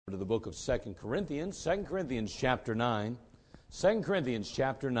the book of 2 Corinthians. 2 Corinthians chapter 9. 2 Corinthians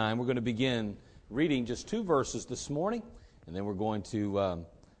chapter 9. We're going to begin reading just 2 verses this morning, and then we're going to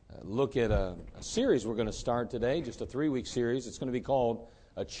look at a series we're going to start today, just a 3-week series. It's going to be called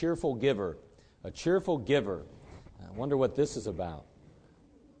A Cheerful Giver. A Cheerful Giver. I wonder what this is about.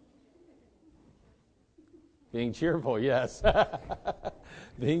 Being cheerful, yes.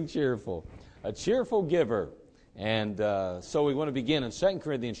 Being cheerful. A cheerful giver. And so we want to begin in 2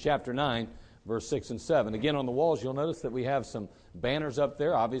 Corinthians chapter 9, verse 6 and 7. Again, on the walls, you'll notice that we have some banners up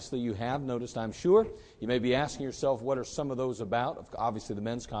there. Obviously, you have noticed, I'm sure. You may be asking yourself, what are some of those about? Obviously, the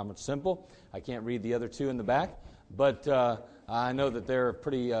men's conference, simple. I can't read the other 2 in the back. But I know that they're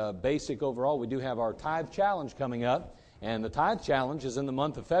pretty basic overall. We do have our Tithe Challenge coming up. And the Tithe Challenge is in the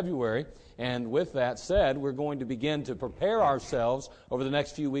month of February. And with that said, we're going to begin to prepare ourselves over the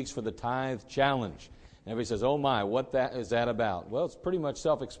next few weeks for the Tithe Challenge. And everybody says, oh my, what is that about? Well, it's pretty much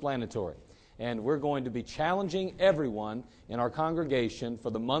self-explanatory. And we're going to be challenging everyone in our congregation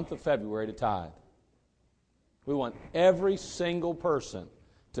for the month of February to tithe. We want every single person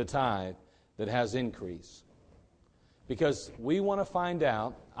to tithe that has increase. Because we want to find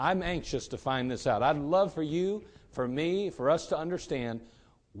out, I'm anxious to find this out. I'd love for you, for me, for us to understand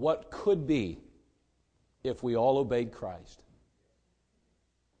what could be if we all obeyed Christ.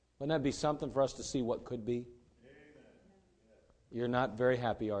 Wouldn't that be something for us to see what could be? You're not very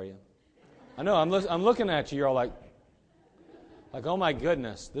happy, are you? I know, I'm looking at you, you're all like, oh my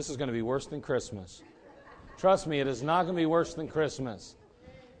goodness, this is going to be worse than Christmas. Trust me, it is not going to be worse than Christmas.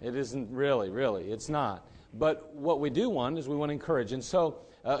 It isn't really, it's not. But what we do want is we want to encourage. And so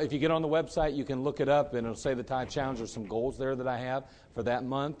if you get on the website, you can look it up, and it'll say the Tithe Challenge. There's some goals there that I have for that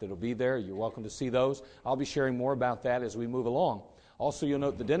month. It'll be there. You're welcome to see those. I'll be sharing more about that as we move along. Also, you'll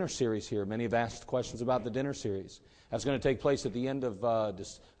note the dinner series here. Many have asked questions about the dinner series. That's going to take place at the end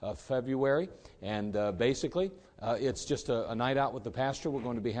of February. And basically, it's just a night out with the pastor. We're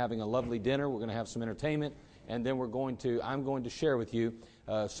going to be having a lovely dinner. We're going to have some entertainment. And then I'm going to share with you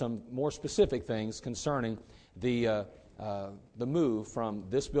some more specific things concerning the move from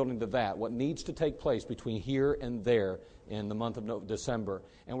this building to that, what needs to take place between here and there in the month of December.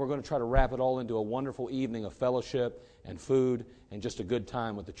 And we're going to try to wrap it all into a wonderful evening of fellowship and food and just a good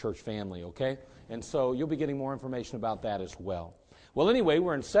time with the church family, okay? And so you'll be getting more information about that as well. Well, anyway,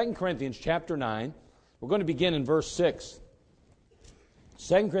 we're in 2 Corinthians chapter 9. We're going to begin in verse 6.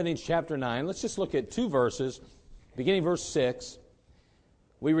 2 Corinthians chapter 9. Let's just look at 2 verses. Beginning verse 6,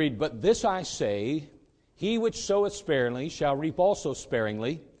 we read, "But this I say, he which soweth sparingly shall reap also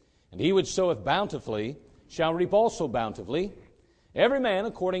sparingly, and he which soweth bountifully shall reap also bountifully. Every man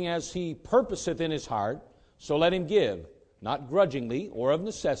according as he purposeth in his heart, so let him give, not grudgingly or of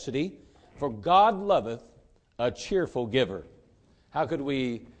necessity, for God loveth a cheerful giver." How could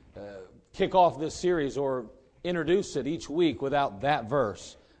we kick off this series or introduce it each week without that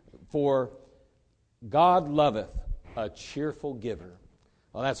verse? For God loveth a cheerful giver.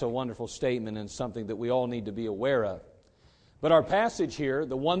 Well, that's a wonderful statement and something that we all need to be aware of. But our passage here,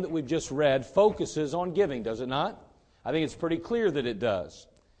 the one that we've just read, focuses on giving, does it not? I think it's pretty clear that it does.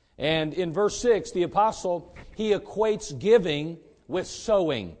 And in verse 6, the apostle, he equates giving with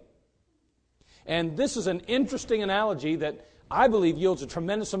sowing. And this is an interesting analogy that I believe yields a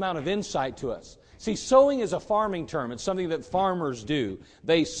tremendous amount of insight to us. See, sowing is a farming term. It's something that farmers do.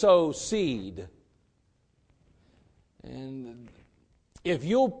 They sow seed. And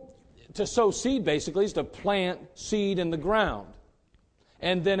to sow seed basically is to plant seed in the ground.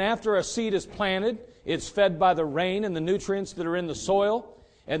 And then after a seed is planted, it's fed by the rain and the nutrients that are in the soil.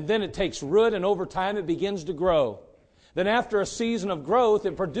 And then it takes root, and over time it begins to grow. Then after a season of growth,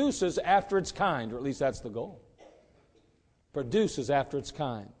 it produces after its kind, or at least that's the goal. Produces after its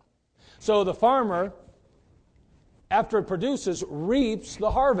kind. So the farmer, after it produces, reaps the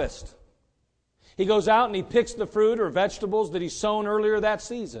harvest. He goes out and he picks the fruit or vegetables that he's sown earlier that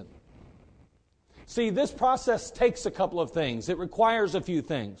season. See, this process takes a couple of things. It requires a few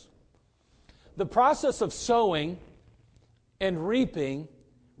things. The process of sowing and reaping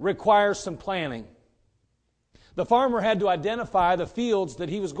requires some planning. The farmer had to identify the fields that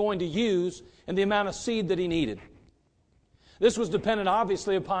he was going to use and the amount of seed that he needed. This was dependent,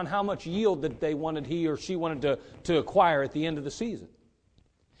 obviously, upon how much yield that he or she wanted to acquire at the end of the season.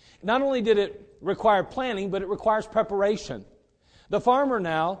 Not only did it require planning, but it requires preparation. The farmer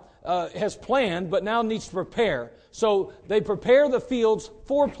now has planned, but now needs to prepare. So they prepare the fields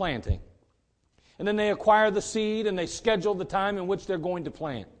for planting. And then they acquire the seed and they schedule the time in which they're going to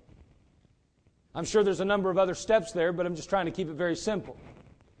plant. I'm sure there's a number of other steps there, but I'm just trying to keep it very simple.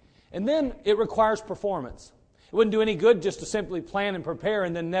 And then it requires performance. It wouldn't do any good just to simply plan and prepare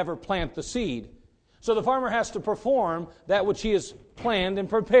and then never plant the seed. So the farmer has to perform that which he has planned and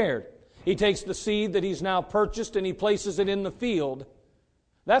prepared. He takes the seed that he's now purchased and he places it in the field.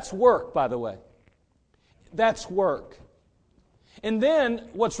 That's work, by the way. That's work. And then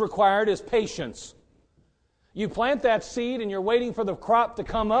what's required is patience. You plant that seed and you're waiting for the crop to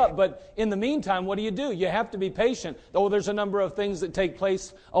come up, but in the meantime, what do? You have to be patient. Though there's a number of things that take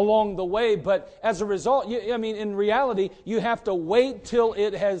place along the way, but as a result, in reality, you have to wait till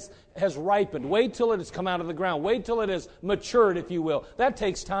it has ripened. Wait till it has come out of the ground. Wait till it has matured, if you will. That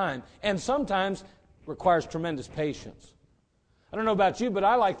takes time, and sometimes requires tremendous patience. I don't know about you, but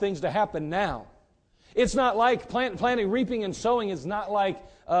I like things to happen now. It's not like planting, reaping, and sowing is not like,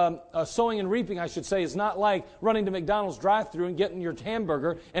 sowing and reaping, I should say, is not like running to McDonald's drive-thru and getting your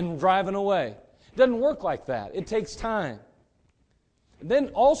hamburger and driving away. It doesn't work like that. It takes time. Then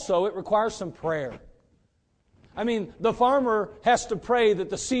also, it requires some prayer. The farmer has to pray that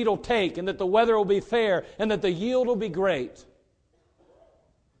the seed will take and that the weather will be fair and that the yield will be great.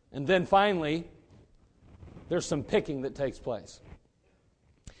 And then finally, there's some picking that takes place.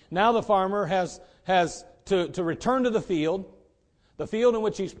 Now the farmer has to return to the field in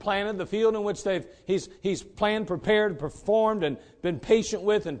which he's planted, the field in which he's planned, prepared, performed, and been patient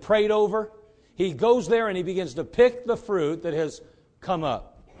with and prayed over. He goes there and he begins to pick the fruit that has come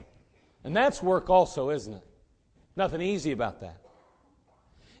up. And that's work also, isn't it? Nothing easy about that.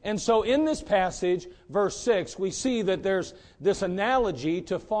 And so in this passage, verse 6, we see that there's this analogy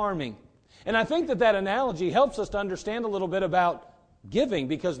to farming. And I think that analogy helps us to understand a little bit about giving,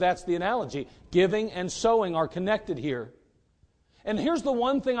 because that's the analogy. Giving and sowing are connected here. And here's the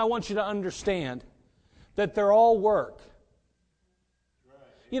one thing I want you to understand, that they're all work.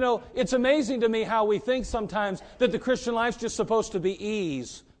 It's amazing to me how we think sometimes that the Christian life's just supposed to be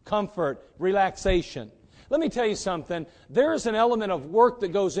ease, comfort, relaxation. Let me tell you something. There is an element of work that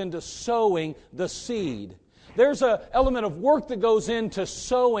goes into sowing the seed. There's an element of work that goes into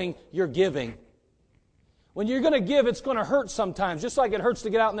sowing your giving. When you're going to give, it's going to hurt sometimes, just like it hurts to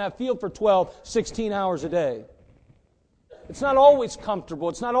get out in that field for 12, 16 hours a day. It's not always comfortable.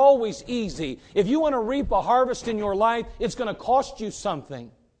 It's not always easy. If you want to reap a harvest in your life, it's going to cost you something.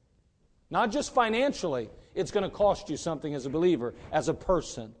 Not just financially. It's going to cost you something as a believer, as a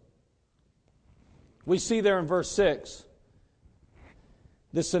person. We see there in verse 6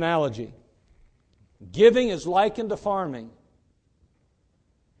 this analogy. Giving is likened to farming.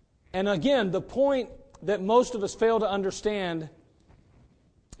 And again, the point that most of us fail to understand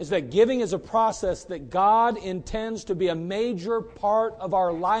is that giving is a process that God intends to be a major part of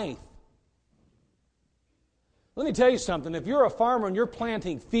our life. Let me tell you something. If you're a farmer and you're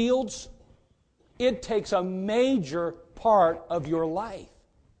planting fields, it takes a major part of your life.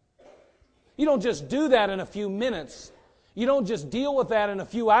 You don't just do that in a few minutes. You don't just deal with that in a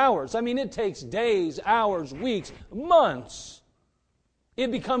few hours. It takes days, hours, weeks, months.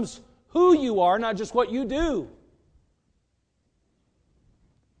 It becomes who you are, not just what you do.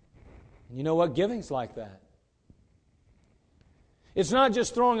 You know what? Giving's like that. It's not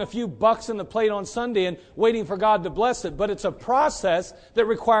just throwing a few bucks in the plate on Sunday and waiting for God to bless it, but it's a process that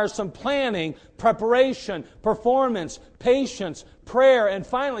requires some planning, preparation, performance, patience, prayer, and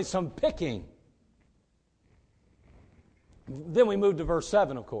finally some picking. Then we move to verse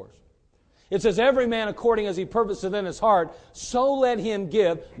 7, of course. It says, every man according as he purposeth in his heart, so let him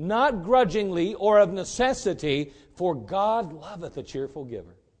give, not grudgingly or of necessity, for God loveth a cheerful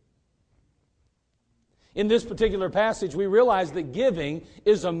giver. In this particular passage, we realize that giving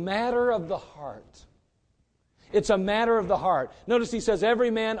is a matter of the heart. It's a matter of the heart. Notice he says,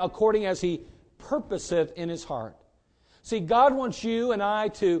 every man according as he purposeth in his heart. See, God wants you and I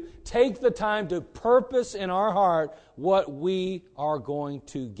to take the time to purpose in our heart what we are going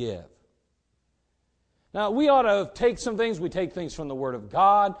to give. Now, we ought to take some things. We take things from the Word of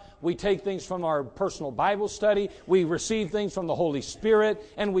God. We take things from our personal Bible study. We receive things from the Holy Spirit.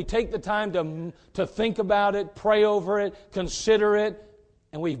 And we take the time to think about it, pray over it, consider it.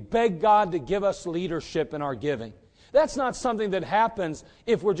 And we beg God to give us leadership in our giving. That's not something that happens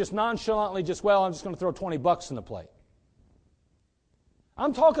if we're just nonchalantly I'm just going to throw $20 in the plate.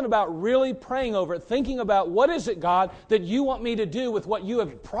 I'm talking about really praying over it, thinking about what is it, God, that you want me to do with what you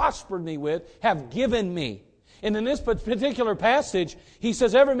have prospered me with, have given me. And in this particular passage, he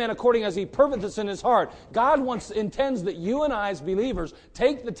says, every man according as he purposeth in his heart. God intends that you and I as believers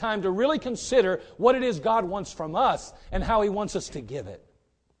take the time to really consider what it is God wants from us and how he wants us to give it.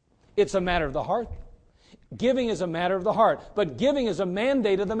 It's a matter of the heart. Giving is a matter of the heart, but giving is a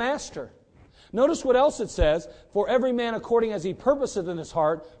mandate of the Master. Notice what else it says, for every man according as he purposeth in his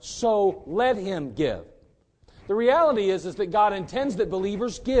heart, so let him give. The reality is that God intends that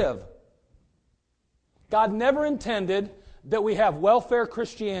believers give. God never intended that we have welfare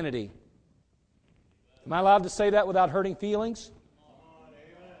Christianity. Am I allowed to say that without hurting feelings?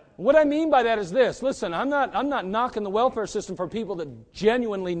 What I mean by that is this. Listen, I'm not knocking the welfare system for people that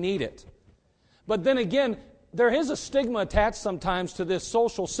genuinely need it. But then again, there is a stigma attached sometimes to this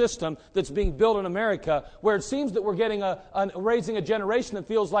social system that's being built in America, where it seems that we're getting raising a generation that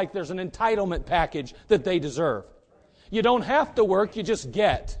feels like there's an entitlement package that they deserve. You don't have to work, you just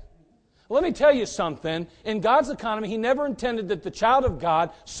get. Let me tell you something. In God's economy, He never intended that the child of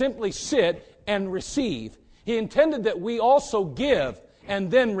God simply sit and receive. He intended that we also give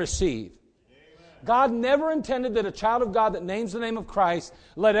and then receive. God never intended that a child of God that names the name of Christ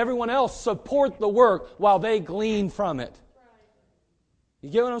let everyone else support the work while they glean from it.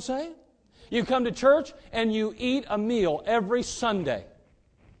 You get what I'm saying? You come to church and you eat a meal every Sunday.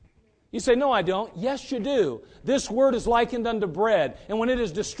 You say, no, I don't. Yes, you do. This word is likened unto bread, and when it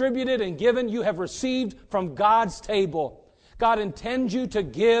is distributed and given, you have received from God's table. God intends you to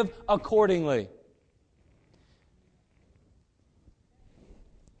give accordingly.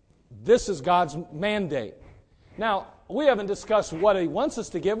 This is God's mandate. Now, we haven't discussed what He wants us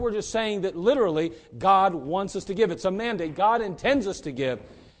to give. We're just saying that literally God wants us to give. It's a mandate. God intends us to give.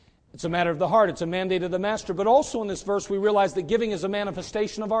 It's a matter of the heart. It's a mandate of the Master. But also in this verse we realize that giving is a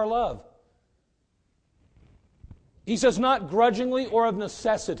manifestation of our love. He says not grudgingly or of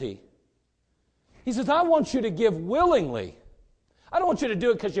necessity. He says, I want you to give willingly. I don't want you to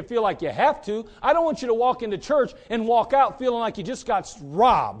do it because you feel like you have to. I don't want you to walk into church and walk out feeling like you just got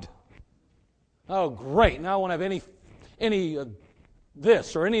robbed. Oh, great. Now I won't have any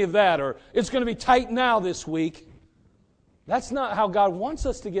this or any of that, or it's going to be tight now this week. That's not how God wants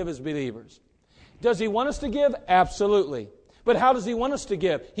us to give as believers. Does He want us to give? Absolutely. But how does He want us to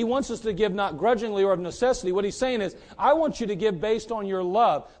give? He wants us to give not grudgingly or of necessity. What He's saying is, I want you to give based on your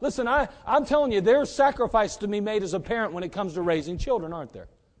love. Listen, I'm telling you, there's sacrifice to be made as a parent when it comes to raising children, aren't there?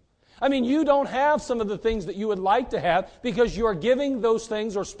 I mean, you don't have some of the things that you would like to have because you are giving those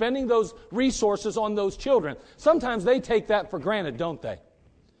things or spending those resources on those children. Sometimes they take that for granted, don't they?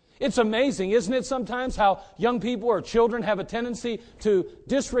 It's amazing, isn't it, sometimes how young people or children have a tendency to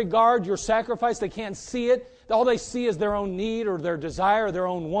disregard your sacrifice. They can't see it. All they see is their own need or their desire or their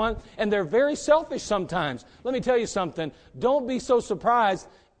own want, and they're very selfish sometimes. Let me tell you something. Don't be so surprised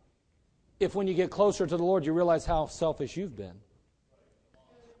if when you get closer to the Lord you realize how selfish you've been.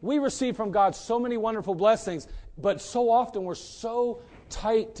 We receive from God so many wonderful blessings, but so often we're so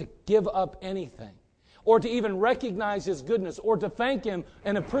tight to give up anything, or to even recognize His goodness, or to thank Him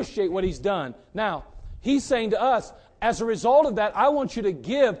and appreciate what He's done. Now, He's saying to us, as a result of that, I want you to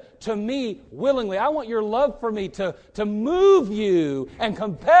give to me willingly. I want your love for me to move you and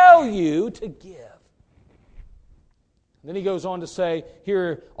compel you to give. Then He goes on to say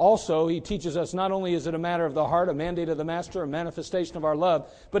here also, He teaches us not only is it a matter of the heart, a mandate of the Master, a manifestation of our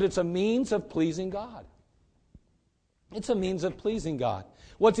love, but it's a means of pleasing God. It's a means of pleasing God.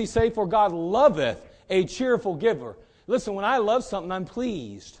 What's He say? For God loveth a cheerful giver. Listen, when I love something, I'm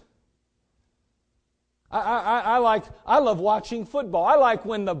pleased. I love watching football. I like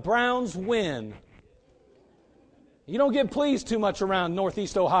when the Browns win. You don't get pleased too much around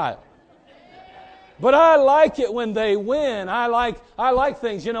Northeast Ohio. But I like it when they win. I like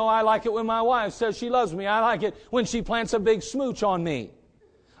things. You know, I like it when my wife says she loves me. I like it when she plants a big smooch on me.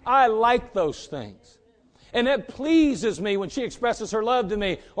 I like those things. And it pleases me when she expresses her love to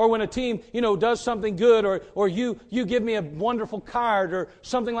me, or when a team, does something good, or you give me a wonderful card or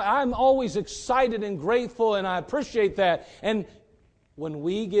something like that. I'm always excited and grateful, and I appreciate that. And when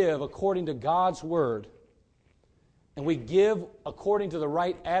we give according to God's Word, and we give according to the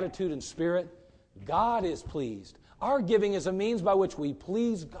right attitude and spirit, God is pleased. Our giving is a means by which we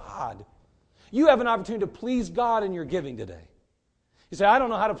please God. You have an opportunity to please God in your giving today. You say, I don't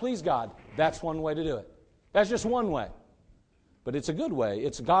know how to please God. That's one way to do it. That's just one way. But it's a good way.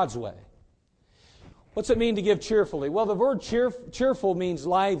 It's God's way. What's it mean to give cheerfully? Well, the word cheerful means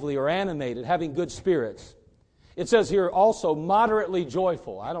lively or animated, having good spirits. It says here also moderately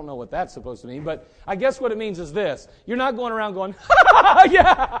joyful. I don't know what that's supposed to mean, but I guess what it means is this. You're not going around going,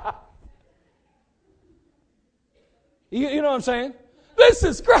 yeah! You know what I'm saying? This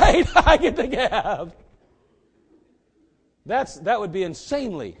is great. I get to give. That would be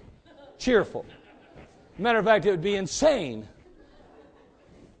insanely cheerful. Matter of fact, it would be insane.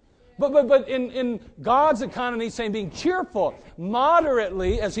 But in God's economy, he's saying being cheerful,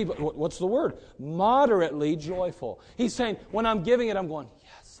 moderately, what's the word? Moderately joyful. He's saying, when I'm giving it, I'm going,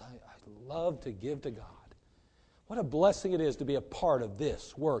 yes, I love to give to God. What a blessing it is to be a part of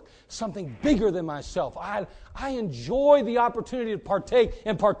this work, something bigger than myself. I enjoy the opportunity to partake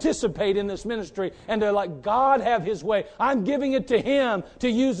and participate in this ministry and to let God have His way. I'm giving it to Him to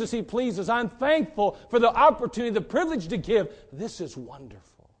use as He pleases. I'm thankful for the opportunity, the privilege to give. This is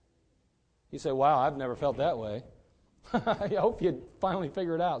wonderful. You say, wow, I've never felt that way. I hope you finally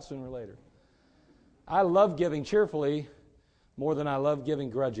figure it out sooner or later. I love giving cheerfully more than I love giving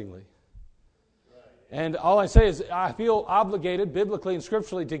grudgingly. And all I say is I feel obligated biblically and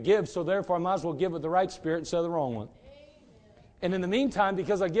scripturally to give, so therefore I might as well give with the right spirit instead of the wrong one. And in the meantime,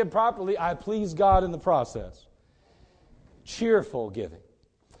 because I give properly, I please God in the process. Cheerful giving.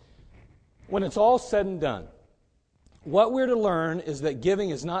 When it's all said and done, what we're to learn is that giving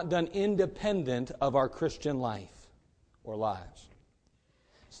is not done independent of our Christian life or lives.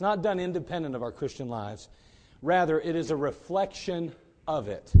 It's not done independent of our Christian lives. Rather, it is a reflection of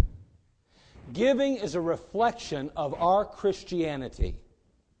it. Giving is a reflection of our Christianity.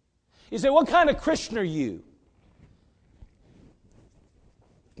 You say, what kind of Christian are you?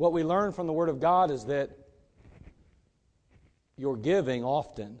 What we learn from the Word of God is that your giving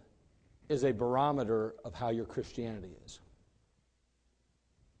often is a barometer of how your Christianity is.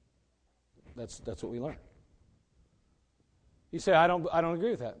 That's what we learn. You say, I don't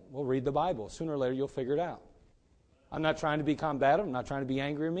agree with that. Well, read the Bible. Sooner or later, you'll figure it out. I'm not trying to be combative. I'm not trying to be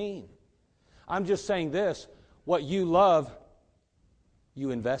angry or mean. I'm just saying this, what you love, you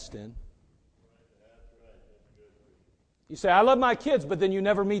invest in. You say, I love my kids, but then you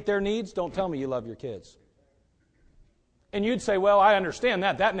never meet their needs? Don't tell me you love your kids. And you'd say, well, I understand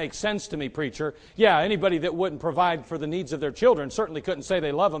that. That makes sense to me, preacher. Yeah, anybody that wouldn't provide for the needs of their children certainly couldn't say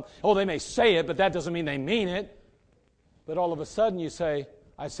they love them. Oh, they may say it, but that doesn't mean they mean it. But all of a sudden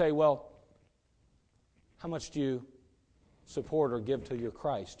I say, well, how much do you support or give to your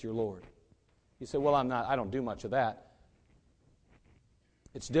Christ, your Lord? You say, well, I don't do much of that.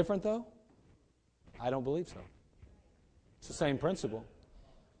 It's different, though? I don't believe so. It's the same principle.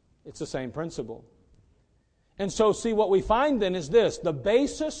 It's the same principle. And so, see, what we find then is this. The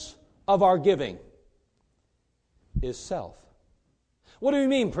basis of our giving is self. What do you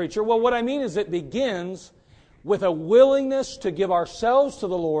mean, preacher? Well, what I mean is it begins with a willingness to give ourselves to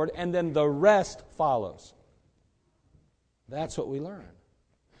the Lord, and then the rest follows. That's what we learn.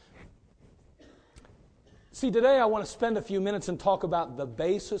 See, today I want to spend a few minutes and talk about the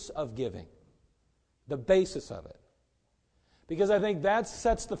basis of giving. The basis of it. Because I think that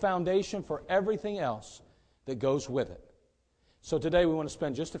sets the foundation for everything else that goes with it. So today we want to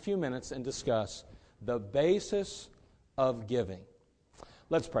spend just a few minutes and discuss the basis of giving.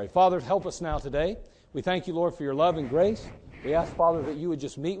 Let's pray. Father, help us now today. We thank you, Lord, for your love and grace. We ask, Father, that you would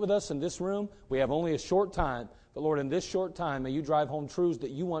just meet with us in this room. We have only a short time, but Lord, in this short time, may you drive home truths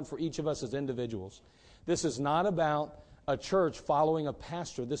that you want for each of us as individuals. This is not about a church following a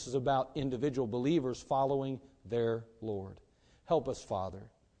pastor. This is about individual believers following their Lord. Help us, Father,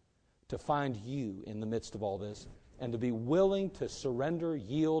 to find you in the midst of all this and to be willing to surrender,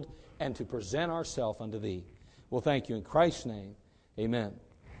 yield, and to present ourselves unto thee. Well, thank you in Christ's name. Amen.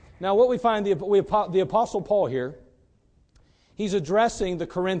 Now, what we find, the Apostle Paul here, he's addressing the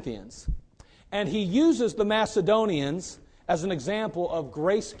Corinthians. And he uses the Macedonians as an example of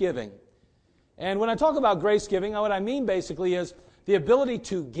grace giving. And when I talk about grace giving, what I mean basically is the ability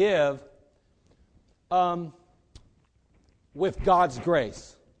to give with God's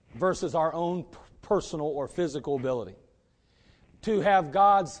grace versus our own personal or physical ability. To have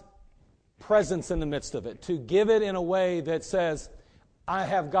God's presence in the midst of it. To give it in a way that says, I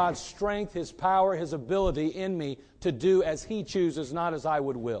have God's strength, His power, His ability in me to do as He chooses, not as I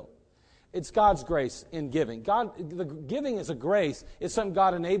would will. It's God's grace in giving. The giving is a grace. It's something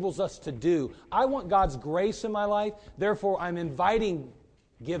God enables us to do. I want God's grace in my life, therefore I'm inviting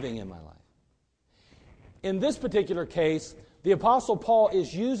giving in my life. In this particular case, the Apostle Paul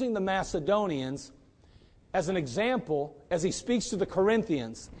is using the Macedonians as an example as he speaks to the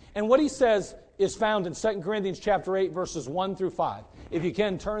Corinthians. And what he says is found in 2 Corinthians chapter 8, verses 1 through 5. If you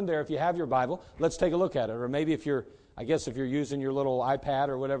can turn there, if you have your Bible, let's take a look at it. Or maybe if you're using your little iPad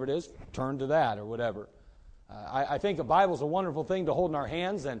or whatever it is, turn to that or whatever. I think a Bible's a wonderful thing to hold in our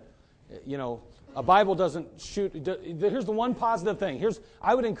hands, and, a Bible doesn't shoot. Here's the one positive thing.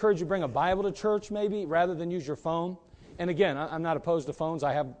 I would encourage you to bring a Bible to church maybe rather than use your phone. And again, I'm not opposed to phones.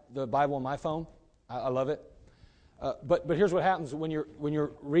 I have the Bible on my phone. I love it. But here's what happens when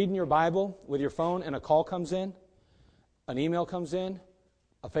you're reading your Bible with your phone and a call comes in, an email comes in,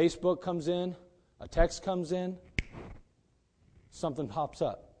 a Facebook comes in, a text comes in, something pops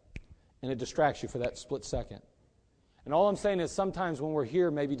up, and it distracts you for that split second. And all I'm saying is sometimes when we're here,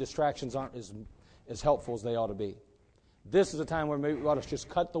 maybe distractions aren't as helpful as they ought to be. This is a time where maybe we ought to just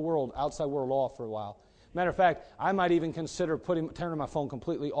cut the outside world off for a while. Matter of fact, I might even consider turning my phone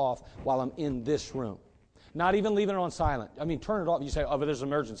completely off while I'm in this room. Not even leaving it on silent. I mean, turn it off. You say, oh, but there's an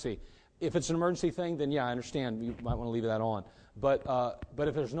emergency. If it's an emergency thing, then yeah, I understand. You might want to leave that on. But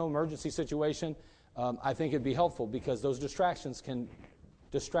if there's no emergency situation, I think it'd be helpful because those distractions can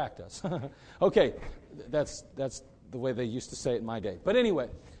distract us. Okay, that's the way they used to say it in my day. But anyway,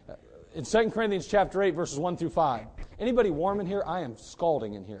 in 2 Corinthians chapter 8, verses 1 through 5. Anybody warm in here? I am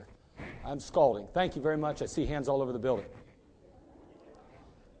scalding in here. I'm scalding. Thank you very much. I see hands all over the building.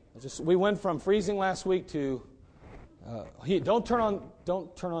 We went from freezing last week to heat. Don't turn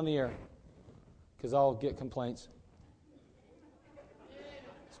on the air, because I'll get complaints.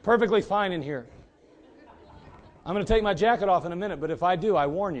 It's perfectly fine in here. I'm going to take my jacket off in a minute, but if I do, I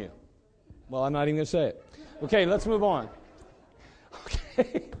warn you. Well, I'm not even going to say it. Okay, let's move on.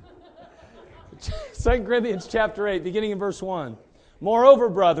 Okay. 2 Corinthians chapter 8, beginning in verse 1. Moreover,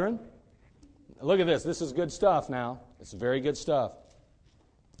 brethren, look at this. This is good stuff now. It's very good stuff.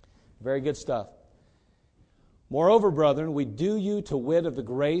 Very good stuff. Moreover, brethren, we do you to wit of the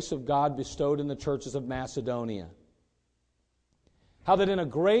grace of God bestowed in the churches of Macedonia. How that in a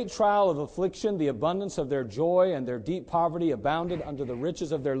great trial of affliction, the abundance of their joy and their deep poverty abounded unto the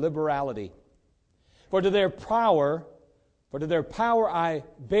riches of their liberality. For to their power I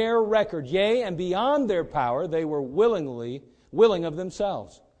bear record, yea, and beyond their power they were willing of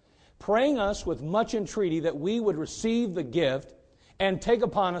themselves, praying us with much entreaty that we would receive the gift and take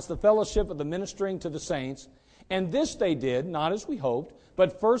upon us the fellowship of the ministering to the saints. And this they did, not as we hoped,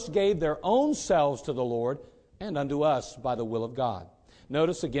 but first gave their own selves to the Lord and unto us by the will of God.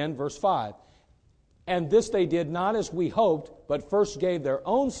 Notice again verse 5. And this they did not as we hoped, but first gave their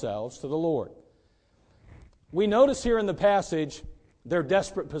own selves to the Lord. We notice here in the passage their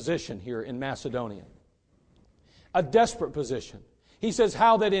desperate position here in Macedonia. A desperate position. He says,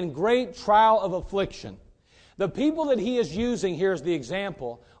 how that in great trial of affliction. The people that he is using here as the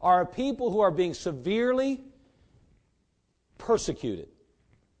example are people who are being severely persecuted.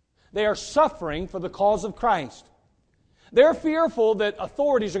 They are suffering for the cause of Christ. They're fearful that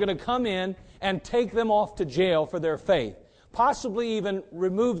authorities are going to come in and take them off to jail for their faith, possibly even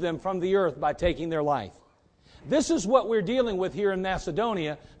remove them from the earth by taking their life. This is what we're dealing with here in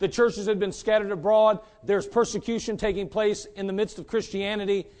Macedonia. The churches had been scattered abroad. There's persecution taking place in the midst of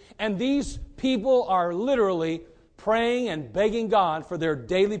Christianity. And these people are literally praying and begging God for their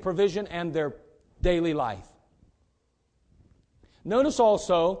daily provision and their daily life. Notice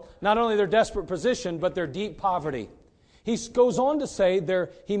also, not only their desperate position, but their deep poverty. He goes on to say,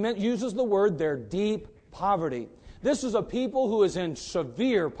 uses the word, their deep poverty. This is a people who is in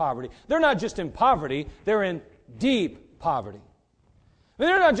severe poverty. They're not just in poverty, they're in deep poverty. I mean,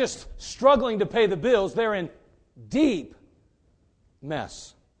 they're not just struggling to pay the bills, they're in deep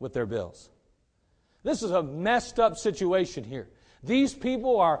mess with their bills. This is a messed up situation here. These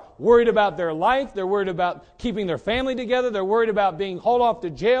people are worried about their life. They're worried about keeping their family together. They're worried about being hauled off to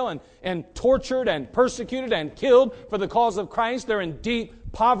jail and tortured and persecuted and killed for the cause of Christ. They're in deep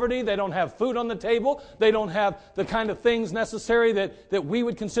poverty. They don't have food on the table. They don't have the kind of things necessary that we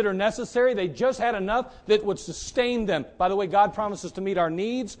would consider necessary. They just had enough that would sustain them. By the way, God promises to meet our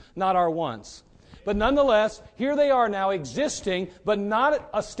needs, not our wants. But nonetheless, here they are now existing, but not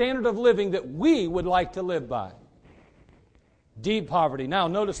a standard of living that we would like to live by. Deep poverty. Now,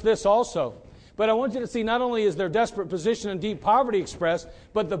 notice this also. But I want you to see not only is their desperate position and deep poverty expressed,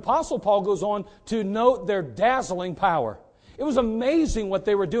 but the Apostle Paul goes on to note their dazzling power. It was amazing what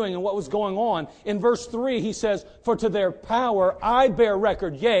they were doing and what was going on. In verse 3, he says, for to their power I bear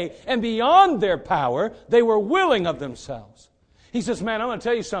record, yea, and beyond their power they were willing of themselves. He says, man, I'm going to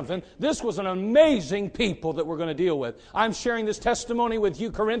tell you something. This was an amazing people that we're going to deal with. I'm sharing this testimony with you,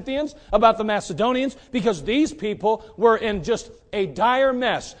 Corinthians, about the Macedonians, because these people were in just a dire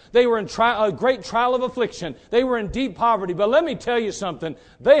mess. They were in a great trial of affliction. They were in deep poverty. But let me tell you something.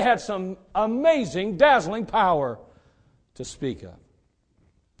 They had some amazing, dazzling power to speak of.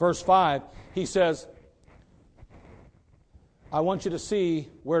 Verse 5, he says, I want you to see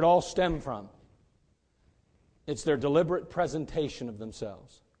where it all stemmed from. It's their deliberate presentation of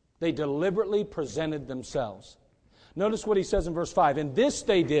themselves. They deliberately presented themselves. Notice what he says in verse 5. And this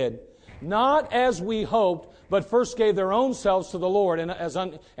they did, not as we hoped, but first gave their own selves to the Lord and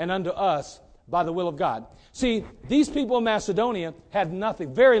unto us by the will of God. See, these people in Macedonia had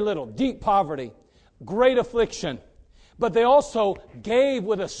nothing, very little, deep poverty, great affliction. But they also gave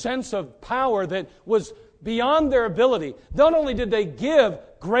with a sense of power that was beyond their ability. Not only did they give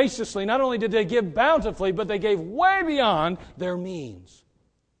graciously, not only did they give bountifully, but they gave way beyond their means.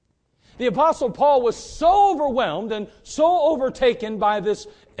 The Apostle Paul was so overwhelmed and so overtaken by this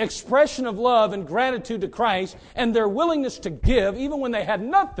expression of love and gratitude to Christ and their willingness to give, even when they had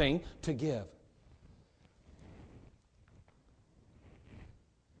nothing to give.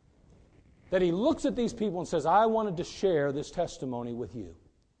 That he looks at these people and says, I wanted to share this testimony with you.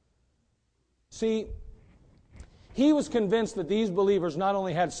 See, he was convinced that these believers not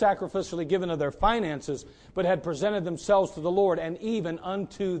only had sacrificially given of their finances, but had presented themselves to the Lord and even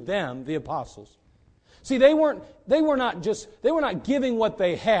unto them, the apostles. See, they were not giving what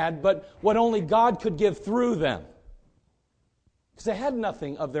they had, but what only God could give through them. Because they had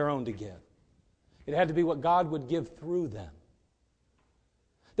nothing of their own to give. It had to be what God would give through them.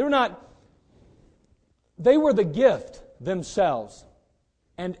 They were the gift themselves,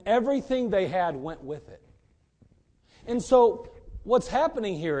 and everything they had went with it. And so what's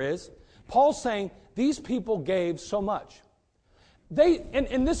happening here is, Paul's saying these people gave so much.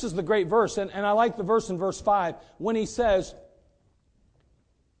 And this is the great verse, and I like the verse in verse 5, when he says,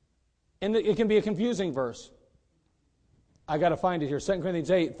 and it can be a confusing verse. I got to find it here, 2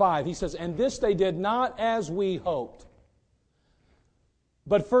 Corinthians 8:5. He says, and this they did not as we hoped,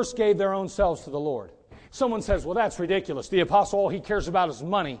 but first gave their own selves to the Lord. Someone says, well, that's ridiculous. The apostle, all he cares about is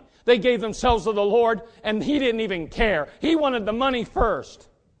money. They gave themselves to the Lord, and he didn't even care. He wanted the money first.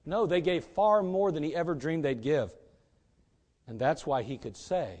 No, they gave far more than he ever dreamed they'd give. And that's why he could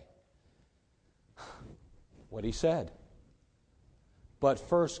say what he said. But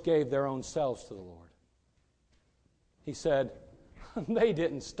first gave their own selves to the Lord. He said, they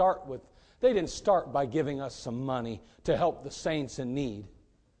didn't start by giving us some money to help the saints in need.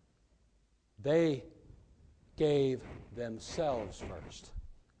 They gave themselves first.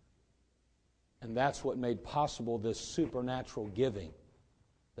 And that's what made possible this supernatural giving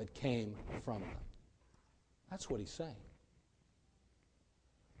that came from them. That's what he's saying.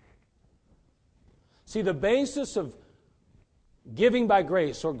 See, the basis of giving by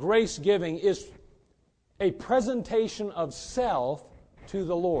grace or grace giving is a presentation of self to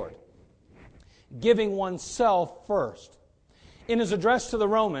the Lord. Giving oneself first. In his address to the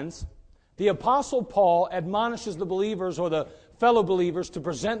Romans, the Apostle Paul admonishes the believers or the fellow believers to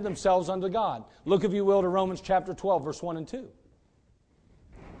present themselves unto God. Look, if you will, to Romans chapter 12, verse 1 and 2.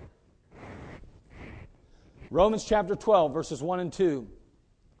 Romans chapter 12, verses 1 and 2.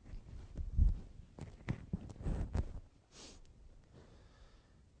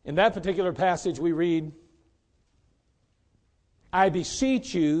 In that particular passage we read, I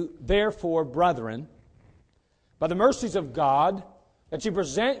beseech you, therefore, brethren, by the mercies of God, that you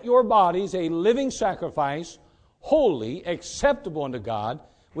present your bodies a living sacrifice, holy, acceptable unto God,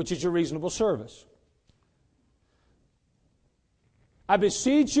 which is your reasonable service. I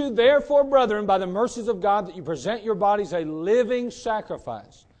beseech you, therefore, brethren, by the mercies of God, that you present your bodies a living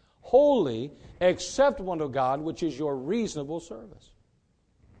sacrifice, holy, acceptable unto God, which is your reasonable service.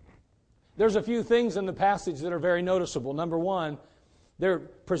 There's a few things in the passage that are very noticeable. Number one, they're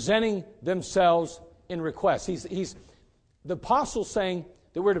presenting themselves in request. The apostle's saying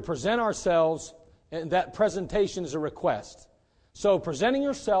that we're to present ourselves, and that presentation is a request. So presenting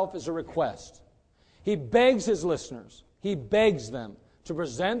yourself is a request. He begs his listeners, he begs them to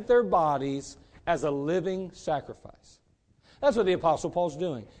present their bodies as a living sacrifice. That's what the Apostle Paul's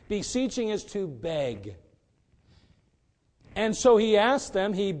doing. Beseeching is to beg. And so he asks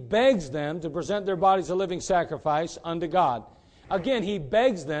them, he begs them to present their bodies a living sacrifice unto God. Again, he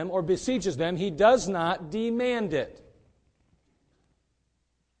begs them or beseeches them. He does not demand it.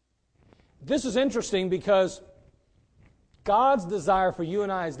 This is interesting because God's desire for you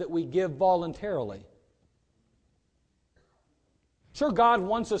and I is that we give voluntarily. Sure, God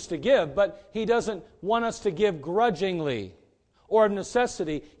wants us to give, but He doesn't want us to give grudgingly or of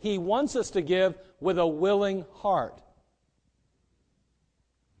necessity. He wants us to give with a willing heart.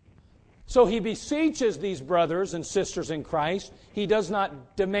 So He beseeches these brothers and sisters in Christ. He does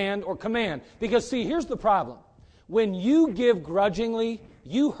not demand or command. Because, see, here's the problem. When you give grudgingly,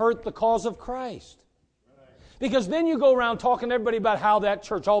 you hurt the cause of Christ. Because then you go around talking to everybody about how that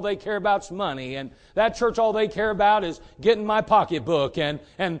church, all they care about is money, and that church, all they care about is getting my pocketbook, and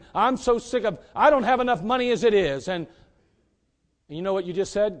I'm so sick of, I don't have enough money as it is. And you know what you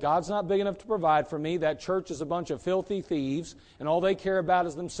just said? God's not big enough to provide for me. That church is a bunch of filthy thieves, and all they care about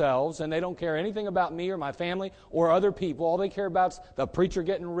is themselves, and they don't care anything about me or my family or other people. All they care about is the preacher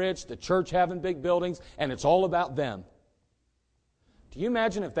getting rich, the church having big buildings, and it's all about them. Do you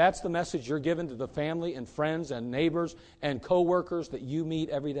imagine if that's the message you're giving to the family and friends and neighbors and co-workers that you meet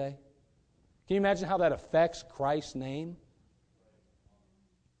every day? Can you imagine how that affects Christ's name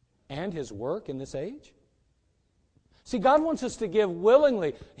and His work in this age? See, God wants us to give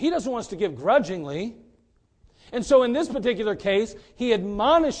willingly. He doesn't want us to give grudgingly. And so in this particular case, He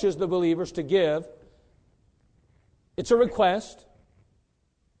admonishes the believers to give. It's a request.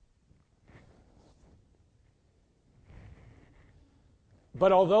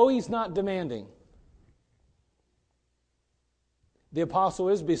 But although He's not demanding, the apostle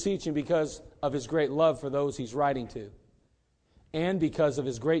is beseeching because of his great love for those he's writing to, and because of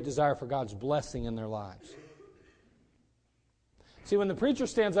his great desire for God's blessing in their lives. See, when the preacher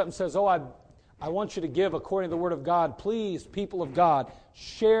stands up and says, "Oh, I want you to give according to the Word of God," please, people of God,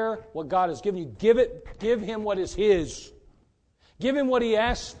 share what God has given you. Give Him what is His. Give Him what He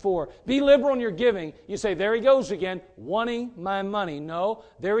asked for. Be liberal in your giving. You say, "There he goes again, wanting my money." No,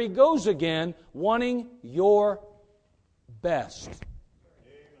 there he goes again, wanting your best.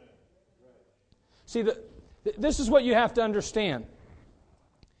 See, this is what you have to understand.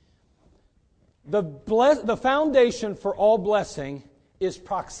 The foundation for all blessing is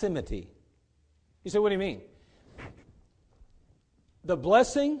proximity. You say, "What do you mean?" The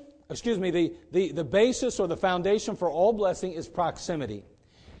basis or the foundation for all blessing is proximity.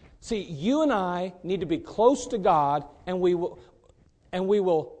 See, you and I need to be close to God, and we will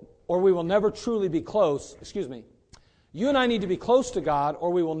never truly be close. You and I need to be close to God,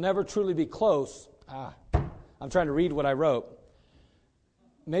 or we will never truly be close. I'm trying to read what I wrote.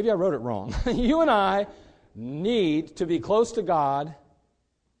 Maybe I wrote it wrong. You and I need to be close to God,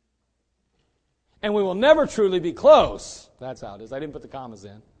 and we will never truly be close. That's how it is. I didn't put the commas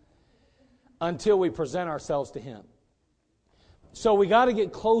in. Until we present ourselves to Him. So we got to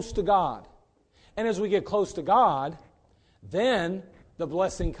get close to God. And as we get close to God, then the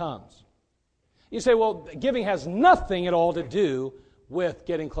blessing comes. You say, "Well, giving has nothing at all to do with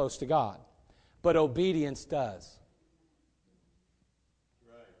getting close to God." But obedience does.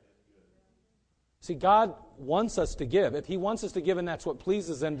 See, God wants us to give. If He wants us to give and that's what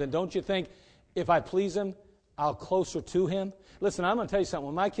pleases Him, then don't you think, if I please Him, I'll closer to Him? Listen, I'm going to tell you something.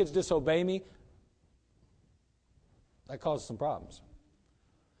 When my kids disobey me, that causes some problems.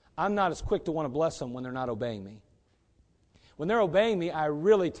 I'm not as quick to want to bless them when they're not obeying me. When they're obeying me, I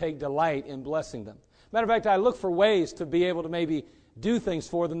really take delight in blessing them. Matter of fact, I look for ways to be able to maybe do things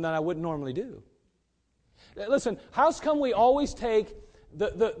for them that I wouldn't normally do. Listen, how come we always take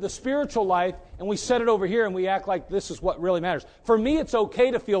the spiritual life and we set it over here and we act like this is what really matters? For me, it's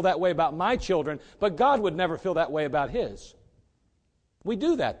okay to feel that way about my children, but God would never feel that way about His. We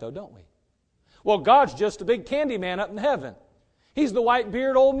do that, though, don't we? Well, God's just a big candy man up in heaven. He's the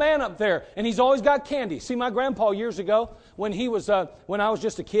white-bearded old man up there, and He's always got candy. See, my grandpa years ago, when I was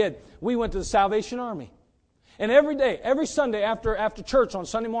just a kid, we went to the Salvation Army. And every day, every Sunday after church on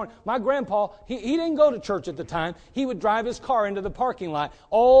Sunday morning, my grandpa, he didn't go to church at the time. He would drive his car into the parking lot.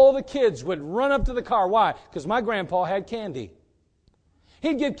 All the kids would run up to the car. Why? Because my grandpa had candy.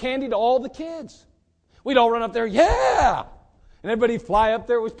 He'd give candy to all the kids. We'd all run up there, "Yeah!" And everybody fly up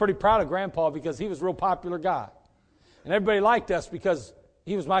there. We was pretty proud of Grandpa because he was a real popular guy. And everybody liked us because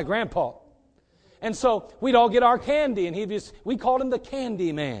he was my grandpa. And so we'd all get our candy, and we called him the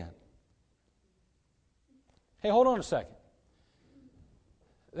Candy Man. Hey, hold on a second.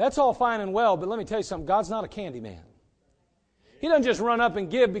 That's all fine and well, but let me tell you something. God's not a candy man. He doesn't just run up and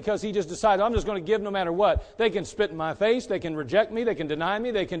give because He just decided, "I'm just going to give no matter what." They can spit in my face. They can reject me. They can deny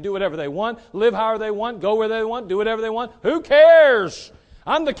me. They can do whatever they want, live however they want, go where they want, do whatever they want. Who cares?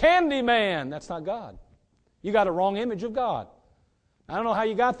 I'm the candy man. That's not God. You got a wrong image of God. I don't know how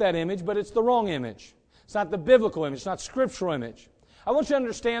you got that image, but it's the wrong image. It's not the biblical image. It's not scriptural image. I want you to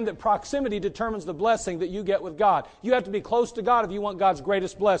understand that proximity determines the blessing that you get with God. You have to be close to God if you want God's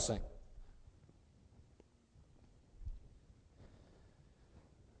greatest blessing.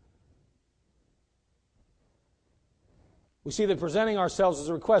 We see that presenting ourselves is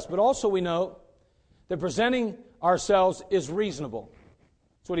a request, but also we know that presenting ourselves is reasonable.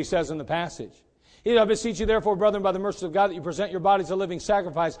 That's what he says in the passage. I beseech you, therefore, brethren, by the mercy of God, that you present your bodies a living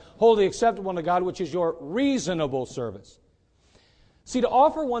sacrifice, wholly acceptable unto God, which is your reasonable service. See, to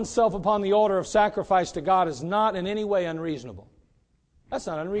offer oneself upon the altar of sacrifice to God is not in any way unreasonable. That's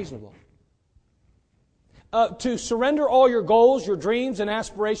not unreasonable. To surrender all your goals, your dreams, and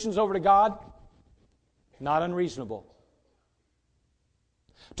aspirations over to God, not unreasonable.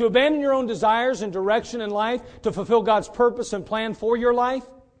 To abandon your own desires and direction in life to fulfill God's purpose and plan for your life,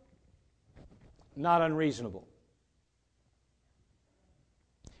 not unreasonable.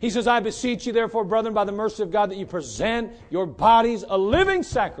 He says, I beseech you, therefore, brethren, by the mercy of God, that you present your bodies a living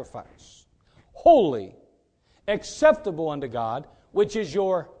sacrifice, holy, acceptable unto God, which is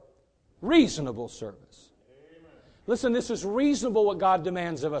your reasonable service. Amen. Listen, this is reasonable what God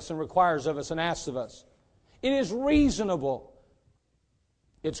demands of us and requires of us and asks of us. It is reasonable.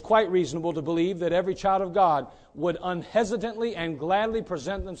 It's quite reasonable to believe that every child of God would unhesitantly and gladly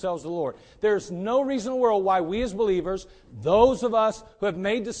present themselves to the Lord. There's no reason in the world why we as believers, those of us who have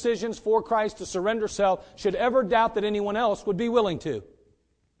made decisions for Christ to surrender self, should ever doubt that anyone else would be willing to.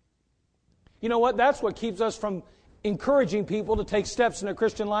 You know what? That's what keeps us from encouraging people to take steps in their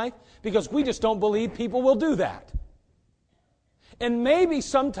Christian life, because we just don't believe people will do that. And maybe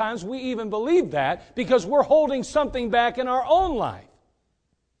sometimes we even believe that because we're holding something back in our own life.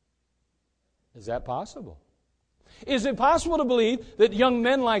 Is that possible? Is it possible to believe that young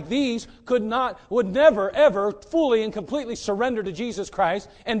men like these would never, ever fully and completely surrender to Jesus Christ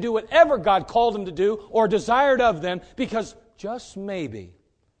and do whatever God called them to do or desired of them because just maybe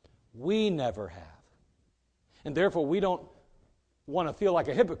we never have? And therefore we don't want to feel like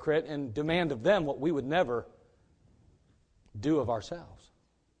a hypocrite and demand of them what we would never do of ourselves.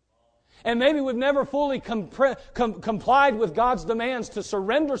 And maybe we've never fully complied with God's demands to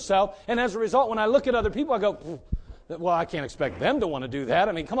surrender self, and as a result, when I look at other people, I go, well, I can't expect them to want to do that.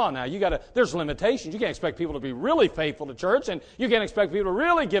 I mean, come on now, there's limitations. You can't expect people to be really faithful to church, and you can't expect people to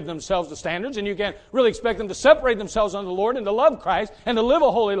really give themselves the standards, and you can't really expect them to separate themselves unto the Lord and to love Christ and to live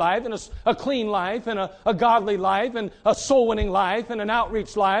a holy life and a clean life and a godly life and a soul-winning life and an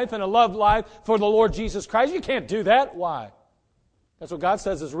outreach life and a love life for the Lord Jesus Christ. You can't do that. Why? That's what God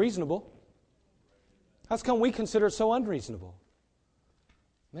says is reasonable. How come we consider it so unreasonable?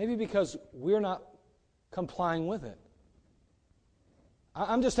 Maybe because we're not complying with it.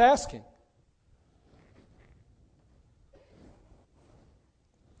 I'm just asking.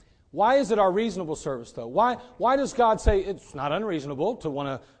 Why is it our reasonable service, though? Why does God say it's not unreasonable to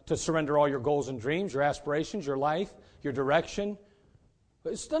want to surrender all your goals and dreams, your aspirations, your life, your direction?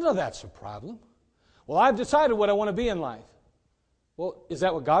 None of that's a problem. Well, I've decided what I want to be in life. Well, is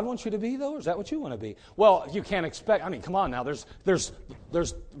that what God wants you to be, though, or is that what you want to be? Well, you can't expect, come on now, there's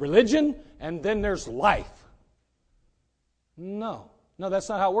religion and then there's life. No, that's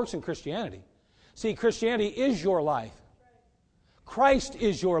not how it works in Christianity. See, Christianity is your life. Christ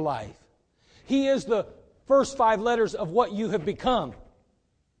is your life. He is the first 5 letters of what you have become.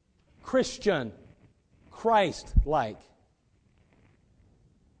 Christian, Christ-like.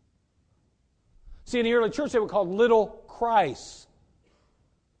 See, in the early church, they were called little Christs.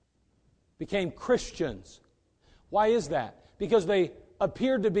 Became Christians. Why is that? Because they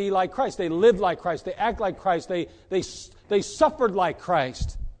appeared to be like Christ. They lived like Christ. They act like Christ. They suffered like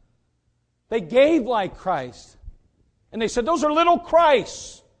Christ. They gave like Christ. And they said, those are little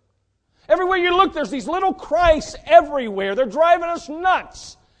Christs. Everywhere you look, there's these little Christs everywhere. They're driving us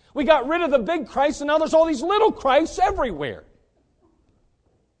nuts. We got rid of the big Christ, and now there's all these little Christs everywhere.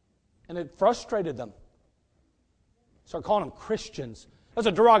 And it frustrated them. Started calling them Christians. That's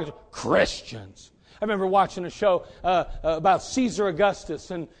a derogatory. Christians. I remember watching a show about Caesar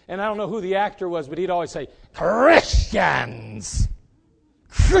Augustus, and I don't know who the actor was, but he'd always say, Christians.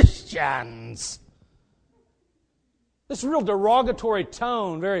 Christians. This real derogatory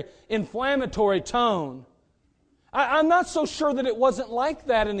tone, very inflammatory tone. I'm not so sure that it wasn't like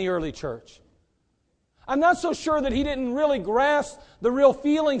that in the early church. I'm not so sure that he didn't really grasp the real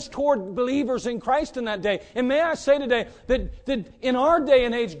feelings toward believers in Christ in that day. And may I say today that in our day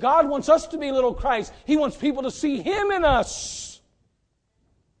and age, God wants us to be little Christ. He wants people to see Him in us.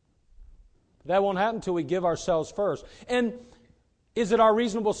 That won't happen until we give ourselves first. And is it our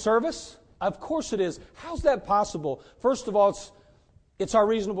reasonable service? Of course it is. How's that possible? First of all, it's our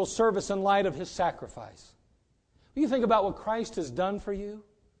reasonable service in light of His sacrifice. When you think about what Christ has done for you,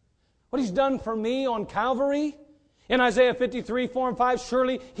 what He's done for me on Calvary. In Isaiah 53, 4 and 5,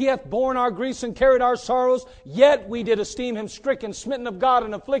 surely He hath borne our griefs and carried our sorrows, yet we did esteem Him stricken, smitten of God,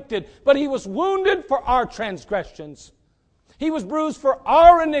 and afflicted. But He was wounded for our transgressions. He was bruised for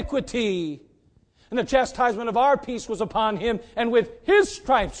our iniquity. And the chastisement of our peace was upon Him, and with His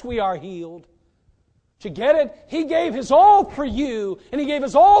stripes we are healed. Did you get it? He gave His all for you, and He gave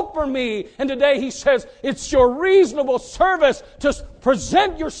His all for me. And today He says, it's your reasonable service to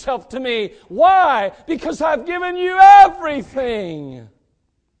present yourself to me. Why? Because I've given you everything.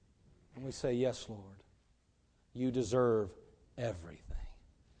 And we say, yes, Lord, you deserve everything.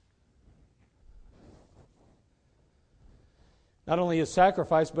 Not only His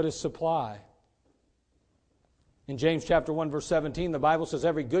sacrifice, but His supply. In James chapter 1, verse 17, the Bible says,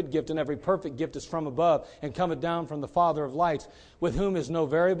 every good gift and every perfect gift is from above and cometh down from the Father of lights, with whom is no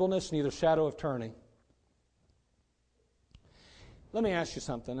variableness, neither shadow of turning. Let me ask you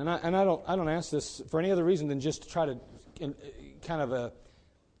something, and I don't ask this for any other reason than just to try to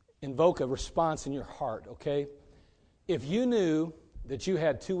invoke a response in your heart, okay? If you knew that you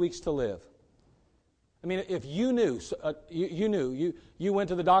had 2 weeks to live, I mean, if you knew, you went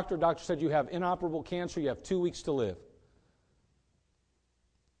to the doctor said you have inoperable cancer, you have 2 weeks to live.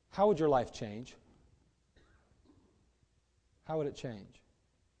 How would your life change? How would it change?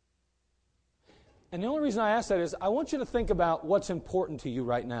 And the only reason I ask that is I want you to think about what's important to you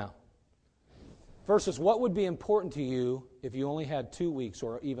right now versus what would be important to you if you only had 2 weeks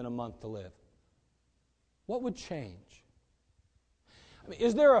or even a month to live. What would change? I mean,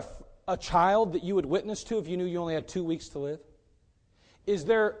 is there a child that you would witness to if you knew you only had 2 weeks to live? Is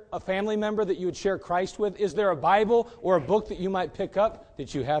there a family member that you would share Christ with? Is there a Bible or a book that you might pick up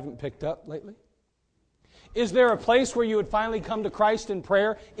that you haven't picked up lately? Is there a place where you would finally come to Christ in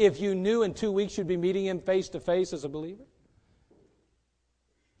prayer if you knew in 2 weeks you'd be meeting Him face to face as a believer?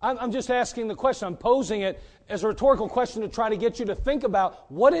 I'm just asking the question. I'm posing it as a rhetorical question to try to get you to think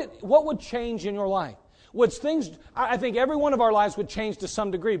about what would change in your life. I think every one of our lives would change to some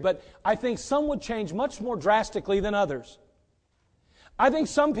degree, but I think some would change much more drastically than others. I think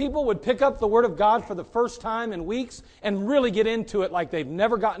some people would pick up the Word of God for the first time in weeks and really get into it like they've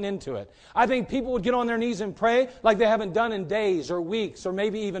never gotten into it. I think people would get on their knees and pray like they haven't done in days or weeks or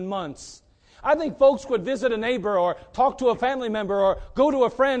maybe even months. I think folks would visit a neighbor or talk to a family member or go to a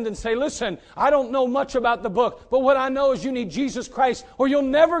friend and say, listen, I don't know much about the book, but what I know is you need Jesus Christ or you'll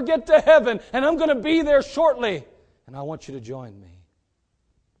never get to heaven, and I'm going to be there shortly, and I want you to join me.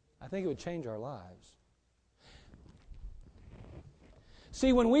 I think it would change our lives.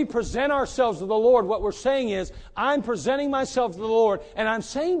 See, when we present ourselves to the Lord, what we're saying is, I'm presenting myself to the Lord, and I'm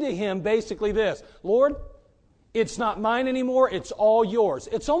saying to Him basically this, Lord, it's not mine anymore, it's all yours.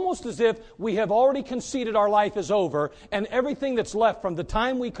 It's almost as if we have already conceded our life is over, and everything that's left from the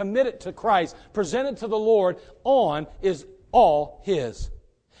time we commit it to Christ, present it to the Lord on, is all His.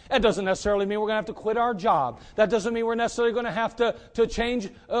 That doesn't necessarily mean we're going to have to quit our job. That doesn't mean we're necessarily going to have to change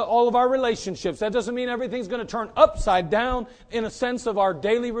all of our relationships. That doesn't mean everything's going to turn upside down in a sense of our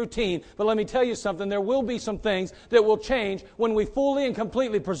daily routine. But let me tell you something. There will be some things that will change when we fully and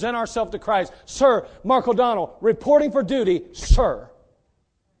completely present ourselves to Christ. Sir, Mark O'Donnell, reporting for duty, sir.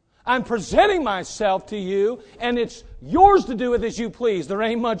 I'm presenting myself to you, and it's yours to do with as you please. There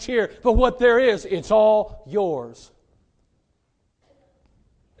ain't much here, but what there is, it's all yours.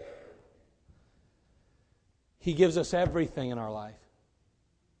 He gives us everything in our life.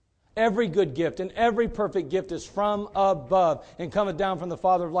 Every good gift and every perfect gift is from above and cometh down from the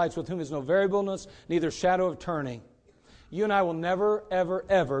Father of lights, with whom is no variableness, neither shadow of turning. You and I will never, ever,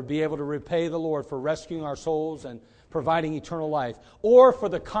 ever be able to repay the Lord for rescuing our souls and providing eternal life, or for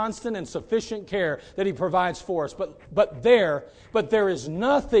the constant and sufficient care that He provides for us. But there is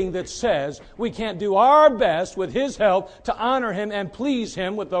nothing that says we can't do our best with His help to honor Him and please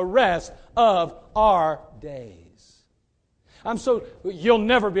Him with the rest of our days. You'll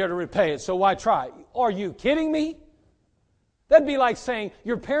never be able to repay it, so why try? Are you kidding me? That'd be like saying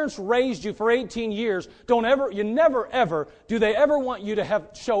your parents raised you for 18 years. Do they ever want you to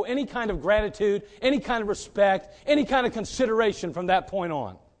show any kind of gratitude, any kind of respect, any kind of consideration from that point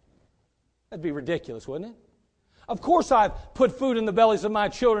on? That'd be ridiculous, wouldn't it? Of course I've put food in the bellies of my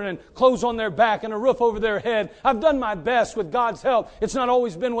children and clothes on their back and a roof over their head. I've done my best with God's help. It's not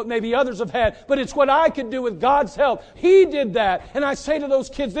always been what maybe others have had, but it's what I could do with God's help. He did that. And I say to those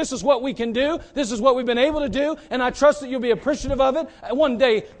kids, this is what we can do. This is what we've been able to do. And I trust that you'll be appreciative of it. One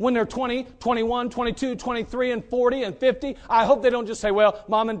day when they're 20, 21, 22, 23, and 40, and 50, I hope they don't just say, well,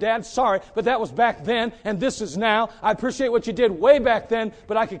 Mom and Dad, sorry, but that was back then and this is now. I appreciate what you did way back then,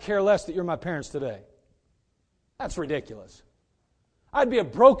 but I could care less that you're my parents today. That's ridiculous. I'd be a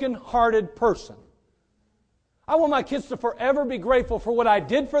broken-hearted person. I want my kids to forever be grateful for what I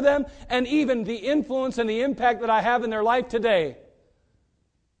did for them and even the influence and the impact that I have in their life today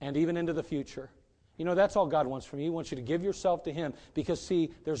and even into the future. You know, that's all God wants from you. He wants you to give yourself to Him because,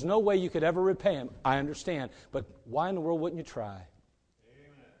 see, there's no way you could ever repay Him. I understand. But why in the world wouldn't you try?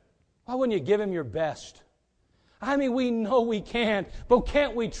 Amen. Why wouldn't you give Him your best? I mean, we know we can't, but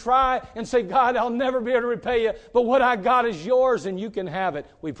can't we try and say, God, I'll never be able to repay you, but what I got is yours and you can have it.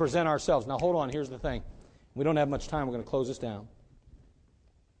 We present ourselves. Now, hold on. Here's the thing. We don't have much time. We're going to close this down.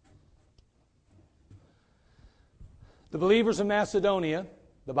 The believers in Macedonia,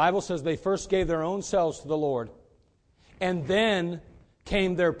 the Bible says they first gave their own selves to the Lord, and then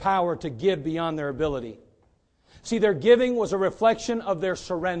came their power to give beyond their ability. See, their giving was a reflection of their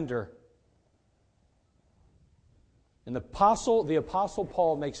surrender. And the Apostle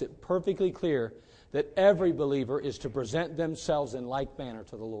Paul makes it perfectly clear that every believer is to present themselves in like manner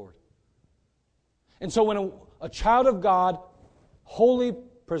to the Lord. And so when a child of God wholly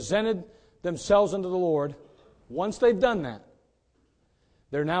presented themselves unto the Lord, once they've done that,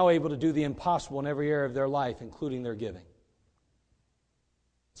 they're now able to do the impossible in every area of their life, including their giving.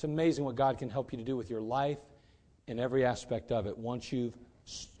 It's amazing what God can help you to do with your life in every aspect of it once you've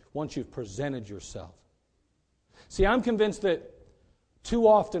presented yourself. See, I'm convinced that too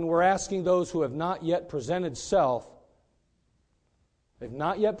often we're asking those who have not yet presented self, they've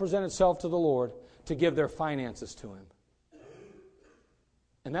not yet presented self to the Lord, to give their finances to Him.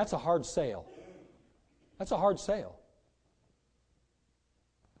 And that's a hard sale. That's a hard sale.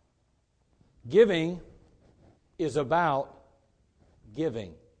 Giving is about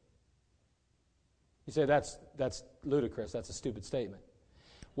giving. You say, that's ludicrous. That's a stupid statement.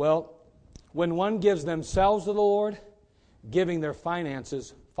 Well, when one gives themselves to the Lord, giving their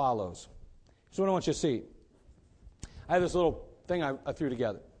finances follows. Here's what I want you to see. I have this little thing I threw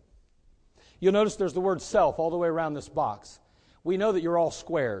together. You'll notice there's the word self all the way around this box. We know that you're all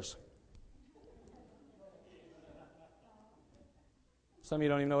squares. Some of you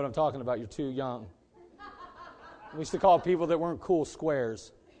don't even know what I'm talking about. You're too young. We used to call people that weren't cool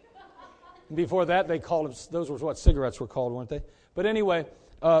squares. And before that, they called them, those were what cigarettes were called, weren't they? But anyway,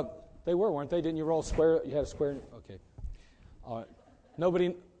 they were, weren't they? Didn't you roll square? You had a square? Okay. All right.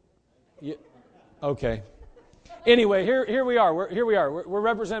 Nobody? Okay. Anyway, here we are. We're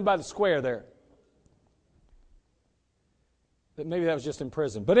represented by the square there. Maybe that was just in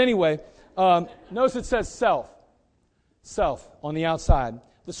prison. But anyway, notice it says self. Self on the outside.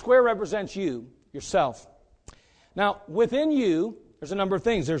 The square represents you, yourself. Now, within you, there's a number of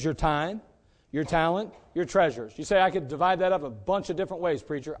things. There's your time, your talent, your treasures. You say, I could divide that up a bunch of different ways,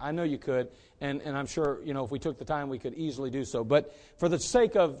 preacher. I know you could, and I'm sure, if we took the time, we could easily do so. But for the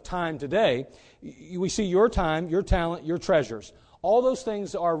sake of time today, we see your time, your talent, your treasures. All those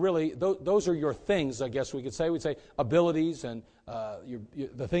things are really, those are your things, I guess we could say. We'd say abilities and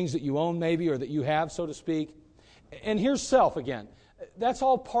the things that you own maybe or that you have, so to speak. And here's self again. That's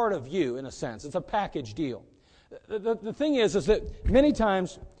all part of you in a sense. It's a package deal. The thing is that many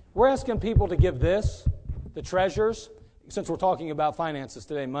times we're asking people to give this, the treasures, since we're talking about finances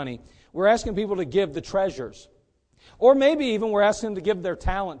today, money, we're asking people to give the treasures. Or maybe even we're asking them to give their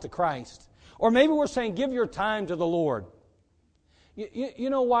talent to Christ. Or maybe we're saying, give your time to the Lord. You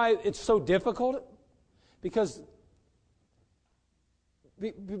know why it's so difficult? Because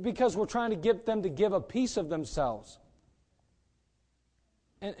we're trying to get them to give a piece of themselves.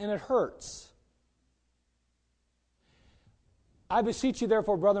 And it hurts. I beseech you,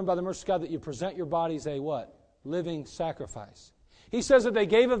 therefore, brethren, by the mercy of God, that you present your bodies a what? Living sacrifice. He says that they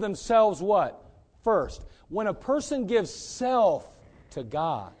gave of themselves what? First. When a person gives self to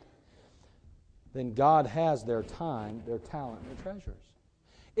God, then God has their time, their talent, and their treasures.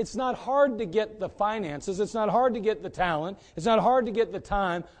 It's not hard to get the finances. It's not hard to get the talent. It's not hard to get the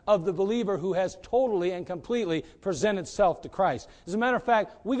time of the believer who has totally and completely presented self to Christ. As a matter of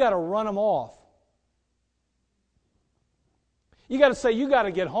fact, we got to run them off. You got to say, you got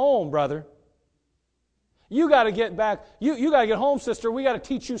to get home, brother. You got to get back. You got to get home, sister. We got to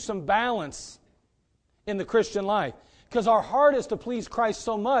teach you some balance in the Christian life. Because our heart is to please Christ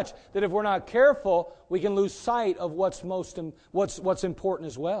so much that if we're not careful, we can lose sight of what's important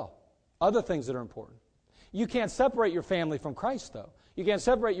as well. Other things that are important. You can't separate your family from Christ, though. You can't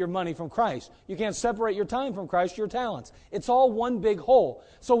separate your money from Christ. You can't separate your time from Christ, your talents. It's all one big whole.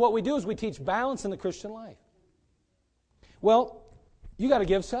 So what we do is we teach balance in the Christian life. Well, you got to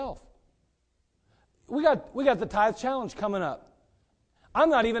give self. We got the tithe challenge coming up. I'm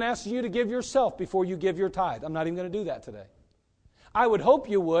not even asking you to give yourself before you give your tithe. I'm not even going to do that today. I would hope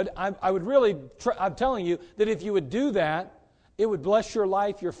you would. I would really, I'm telling you that if you would do that, it would bless your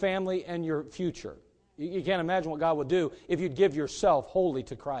life, your family, and your future. You can't imagine what God would do if you'd give yourself wholly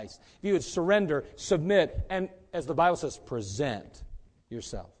to Christ. If you would surrender, submit, and as the Bible says, present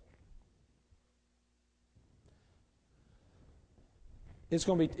yourself.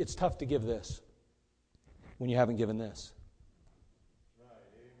 It's tough to give this when you haven't given this.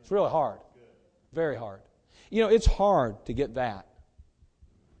 It's really hard. Very hard. It's hard to get that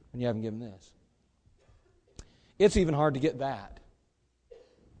when you haven't given this. It's even hard to get that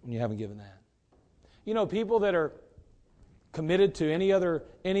when you haven't given that. People that are committed to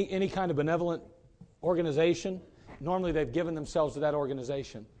any kind of benevolent organization, normally they've given themselves to that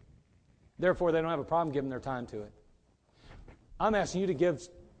organization. Therefore, they don't have a problem giving their time to it. I'm asking you to give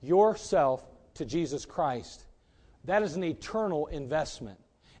yourself to Jesus Christ. That is an eternal investment.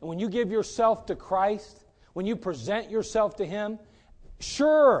 And when you give yourself to Christ, when you present yourself to Him,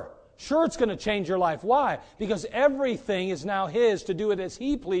 sure it's going to change your life. Why? Because everything is now His to do it as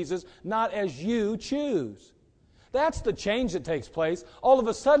He pleases, not as you choose. That's the change that takes place. All of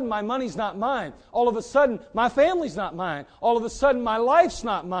a sudden, my money's not mine. All of a sudden, my family's not mine. All of a sudden, my life's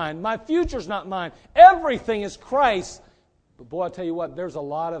not mine. My future's not mine. Everything is Christ's. But boy, I tell you what, there's a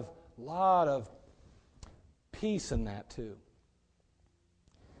lot of peace in that too.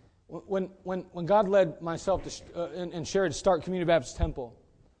 When God led myself and Sherry to start Community Baptist Temple,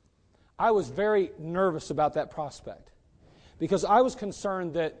 I was very nervous about that prospect because I was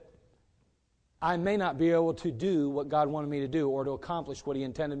concerned that I may not be able to do what God wanted me to do or to accomplish what He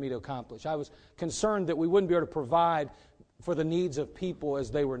intended me to accomplish. I was concerned that we wouldn't be able to provide for the needs of people as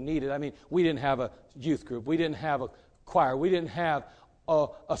they were needed. I mean, we didn't have a youth group. We didn't have a choir. We didn't have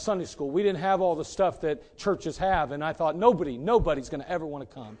a Sunday school. We didn't have all the stuff that churches have. And I thought, nobody's going to ever want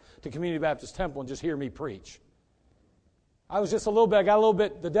to come to Community Baptist Temple and just hear me preach. I was just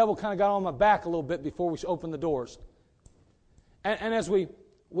the devil kind of got on my back a little bit before we opened the doors. And as we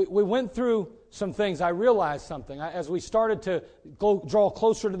went through some things, I realized something. As we started to draw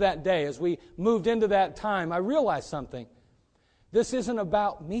closer to that day, as we moved into that time, I realized something. This isn't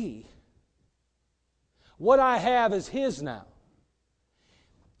about me. What I have is His now.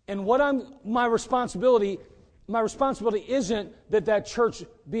 And my responsibility isn't that church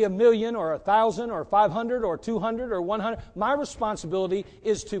be 1,000,000 or 1,000 or 500 or 200 or 100. My responsibility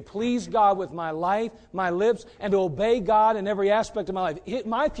is to please God with my life, my lips, and to obey God in every aspect of my life.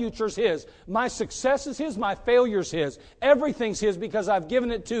 My future is His. My success is His. My failure is His. Everything's His because I've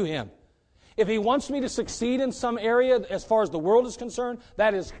given it to Him. If He wants me to succeed in some area as far as the world is concerned,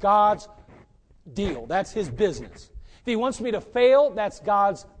 that is God's deal. That's His business. If He wants me to fail, that's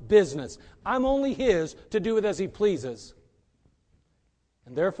God's business. I'm only His to do it as He pleases.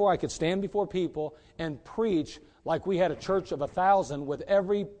 And therefore I could stand before people and preach like we had a church of 1,000 with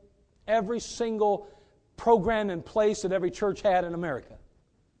every single program in place that every church had in America.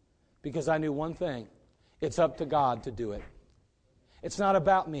 Because I knew one thing. It's up to God to do it. It's not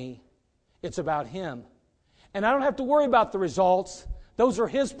about me. It's about Him. And I don't have to worry about the results. Those are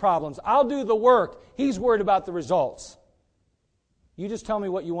His problems. I'll do the work. He's worried about the results. You just tell me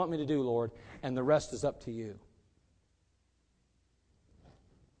what you want me to do, Lord, and the rest is up to You.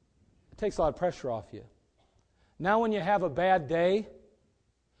 It takes a lot of pressure off you. Now when you have a bad day,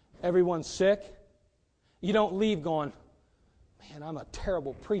 everyone's sick, you don't leave going, man, I'm a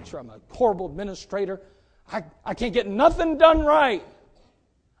terrible preacher. I'm a horrible administrator. I can't get nothing done right.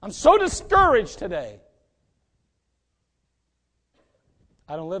 I'm so discouraged today.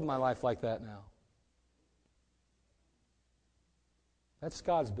 I don't live my life like that now. That's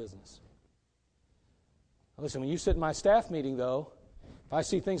God's business. Now listen, when you sit in my staff meeting, though, if I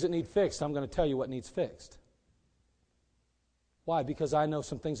see things that need fixed, I'm going to tell you what needs fixed. Why? Because I know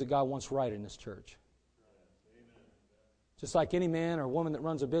some things that God wants right in this church. Just like any man or woman that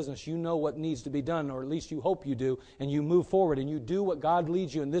runs a business, you know what needs to be done, or at least you hope you do, and you move forward and you do what God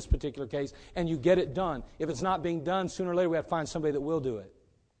leads you in this particular case, and you get it done. If it's not being done, sooner or later we have to find somebody that will do it.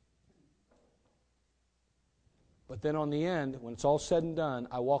 But then on the end, when it's all said and done,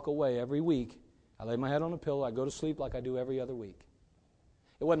 I walk away every week. I lay my head on a pillow. I go to sleep like I do every other week.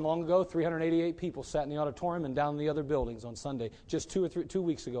 It wasn't long ago, 388 people sat in the auditorium and down in the other buildings on Sunday, just 2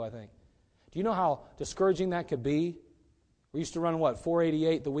 weeks ago, I think. Do you know how discouraging that could be? We used to run,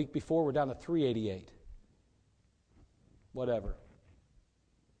 488 the week before. We're down to 388. Whatever.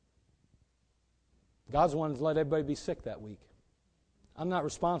 God's wanted to let everybody be sick that week. I'm not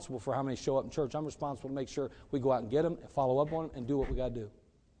responsible for how many show up in church. I'm responsible to make sure we go out and get them, and follow up on them, and do what we got to do.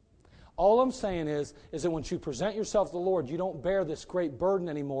 All I'm saying is that once you present yourself to the Lord, you don't bear this great burden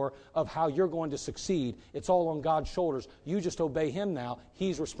anymore of how you're going to succeed. It's all on God's shoulders. You just obey Him now.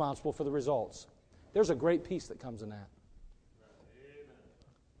 He's responsible for the results. There's a great peace that comes in that.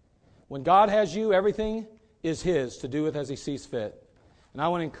 When God has you, everything is His to do with as He sees fit. And I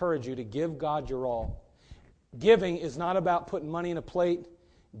want to encourage you to give God your all. Giving is not about putting money in a plate.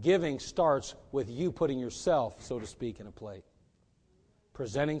 Giving starts with you putting yourself, so to speak, in a plate.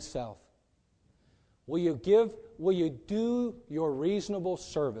 Presenting self. Will you give? Will you do your reasonable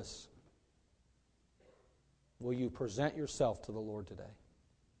service? Will you present yourself to the Lord today?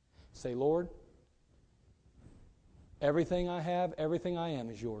 Say, Lord, everything I have, everything I am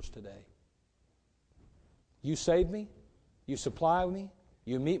is Yours today. You save me. You supply me.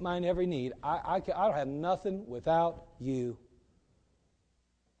 You meet my every need. I don't have nothing without You.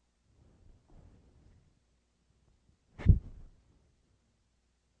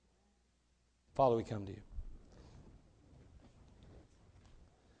 Father, we come to You.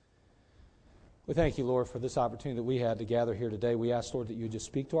 We thank You, Lord, for this opportunity that we had to gather here today. We ask, Lord, that You just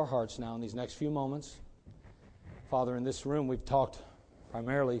speak to our hearts now in these next few moments. Father, in this room we've talked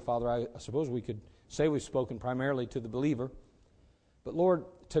primarily, Father, I suppose we could say we've spoken primarily to the believer. But Lord,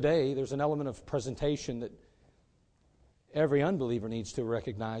 today there's an element of presentation that every unbeliever needs to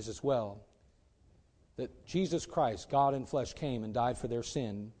recognize as well. That Jesus Christ, God in flesh, came and died for their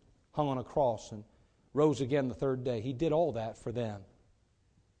sin, hung on a cross and rose again the third day. He did all that for them.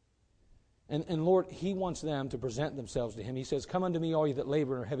 And Lord, He wants them to present themselves to Him. He says, "Come unto me, all you that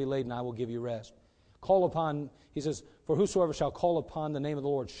labor and are heavy laden, I will give you rest." Call upon, He says, "For whosoever shall call upon the name of the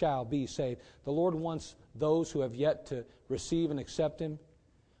Lord shall be saved." The Lord wants those who have yet to receive and accept Him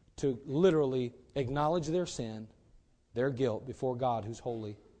to literally acknowledge their sin, their guilt before God who's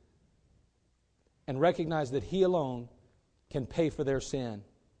holy, and recognize that He alone can pay for their sin.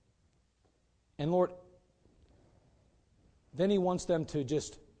 And Lord, then He wants them to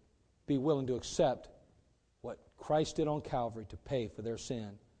just be willing to accept what Christ did on Calvary to pay for their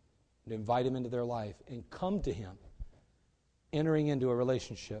sin, to invite Him into their life and come to Him, entering into a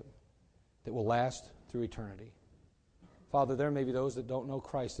relationship that will last through eternity. Father, there may be those that don't know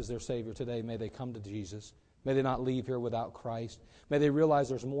Christ as their Savior today. May they come to Jesus. May they not leave here without Christ. May they realize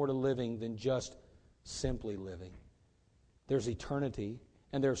there's more to living than just simply living. There's eternity,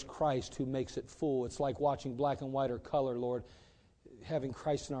 and there's Christ who makes it full. It's like watching black and white or color, Lord. Having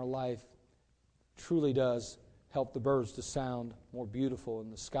Christ in our life truly does help the birds to sound more beautiful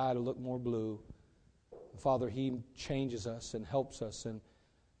and the sky to look more blue. Father, He changes us and helps us and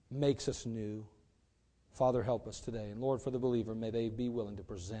makes us new. Father, help us today. And Lord, for the believer, may they be willing to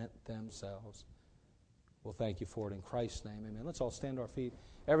present themselves. We'll thank You for it in Christ's name. Amen. Let's all stand to our feet.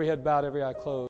 Every head bowed, every eye closed.